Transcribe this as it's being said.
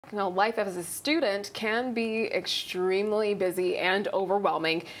life as a student can be extremely busy and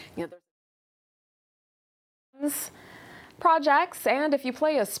overwhelming. There's projects, and if you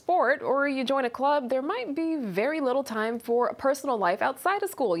play a sport or you join a club, there might be very little time for a personal life outside of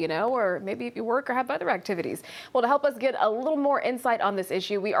school, or maybe if you work or have other activities. Well, to help us get a little more insight on this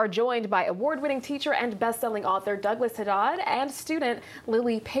issue, we are joined by award-winning teacher and best-selling author Douglas Haddad and student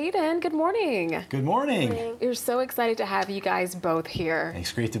Lily Payton. Good morning. Good morning. We're so excited to have you guys both here.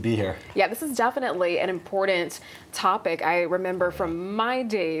 It's great to be here. Yeah, this is definitely an important topic. I remember from my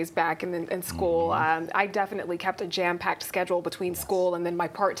days back in school, I definitely kept a jam-packed schedule between school and then my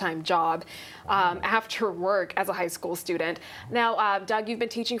part-time job after work as a high school student. Now, Doug, you've been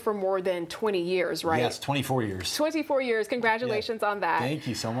teaching for more than 20 years, right? Yes, 24 years. 24 years. Congratulations on that. Thank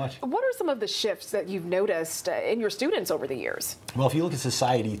you so much. What are some of the shifts that you've noticed in your students over the years? Well, if you look at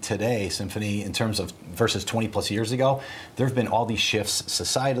society today, Symphony, in terms of versus 20 plus years ago, there have been all these shifts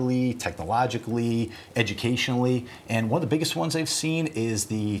societally, technologically, educationally, and one of the biggest ones I've seen is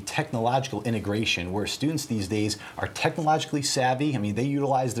the technological integration, where students these days are technologically savvy. I mean, they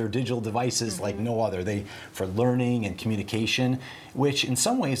utilize their digital devices like no other. For learning and communication, which in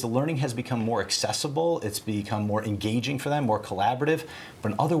some ways the learning has become more accessible. It's become more engaging for them, more collaborative.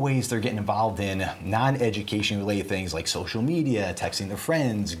 But in other ways, they're getting involved in non-education related things like social media, texting their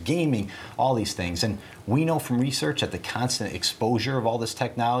friends, gaming, all these things. And we know from research that the constant exposure of all this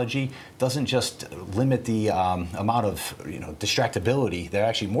technology doesn't just limit the amount of distractibility. They're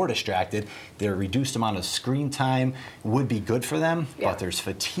actually more distracted. Their reduced amount of screen time would be good for them, but there's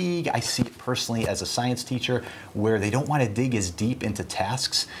fatigue. I see it personally as a science teacher where they don't want to dig as deep into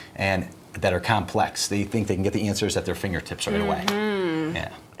tasks and that are complex. They think they can get the answers at their fingertips right away.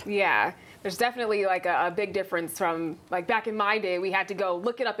 Yeah. There's definitely like a big difference from like back in my day, we had to go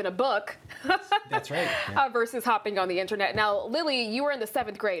look it up in a book. That's right. Versus hopping on the internet. Now, Lily, you were in the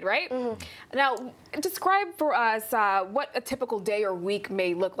 7th grade, right? Now, describe for us what a typical day or week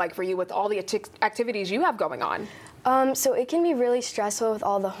may look like for you with all the activities you have going on. So it can be really stressful with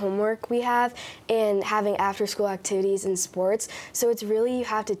all the homework we have and having after-school activities and sports. So it's really, you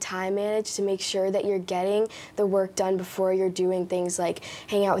have to time manage to make sure that you're getting the work done before you're doing things like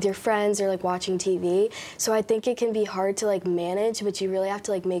hanging out with your friends or like watching TV. So I think it can be hard to like manage, but you really have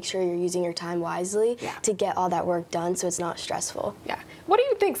to like make sure you're using your time wisely to get all that work done so it's not stressful. Yeah. What do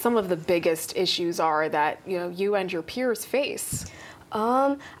you think some of the biggest issues are that you and your peers face?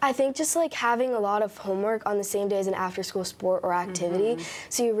 I think just like having a lot of homework on the same day as an after-school sport or activity.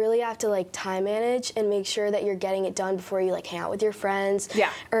 So you really have to like time manage and make sure that you're getting it done before you like hang out with your friends.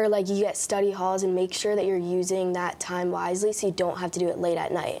 Or like you get study halls, and make sure that you're using that time wisely so you don't have to do it late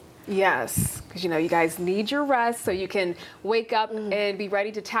at night. Yes, because you guys need your rest so you can wake up and be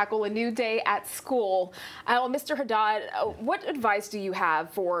ready to tackle a new day at school. Mr. Haddad, what advice do you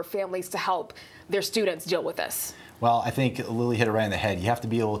have for families to help their students deal with this? Well, I think Lily hit it right on the head. You have to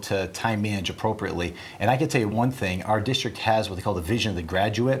be able to time manage appropriately. And I can tell you one thing, our district has what they call the vision of the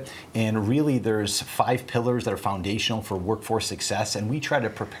graduate. And really there's 5 pillars that are foundational for workforce success. And we try to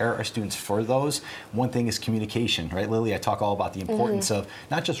prepare our students for those. One thing is communication, right? Lily, I talk all about the importance of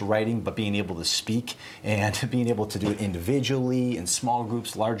not just writing, but being able to speak and being able to do it individually, in small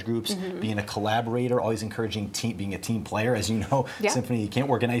groups, large groups, being a collaborator, always encouraging being a team player. As you know, Symphony, you can't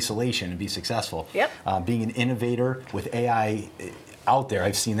work in isolation and be successful. Being an innovator with AI out there,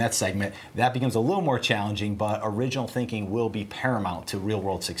 I've seen that segment, that becomes a little more challenging, but original thinking will be paramount to real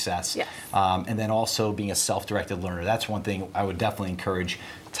world success. And then also being a self-directed learner. That's one thing I would definitely encourage.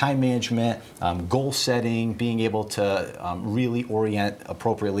 Time management, goal setting, being able to really orient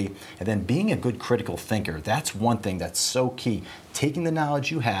appropriately, and then being a good critical thinker. That's one thing that's so key. Taking the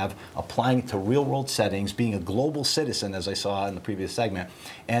knowledge you have, applying it to real world settings, being a global citizen, as I saw in the previous segment,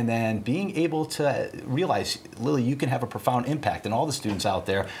 and then being able to realize, Lily, you can have a profound impact, and all the students out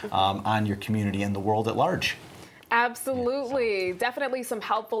there on your community and the world at large. Absolutely. Definitely some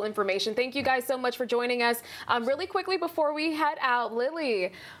helpful information. Thank you guys so much for joining us. Really quickly before we head out,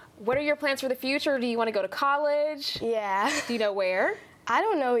 Lily, what are your plans for the future? Do you want to go to college? Yeah. Do you know where? I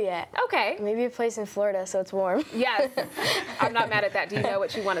don't know yet. Okay. Maybe a place in Florida so it's warm. Yes. I'm not mad at that. Do you know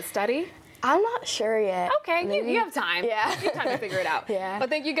what you want to study? I'm not sure yet. Okay. You have time. Yeah. You have time to figure it out. Yeah. But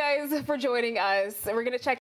thank you guys for joining us. We're going to check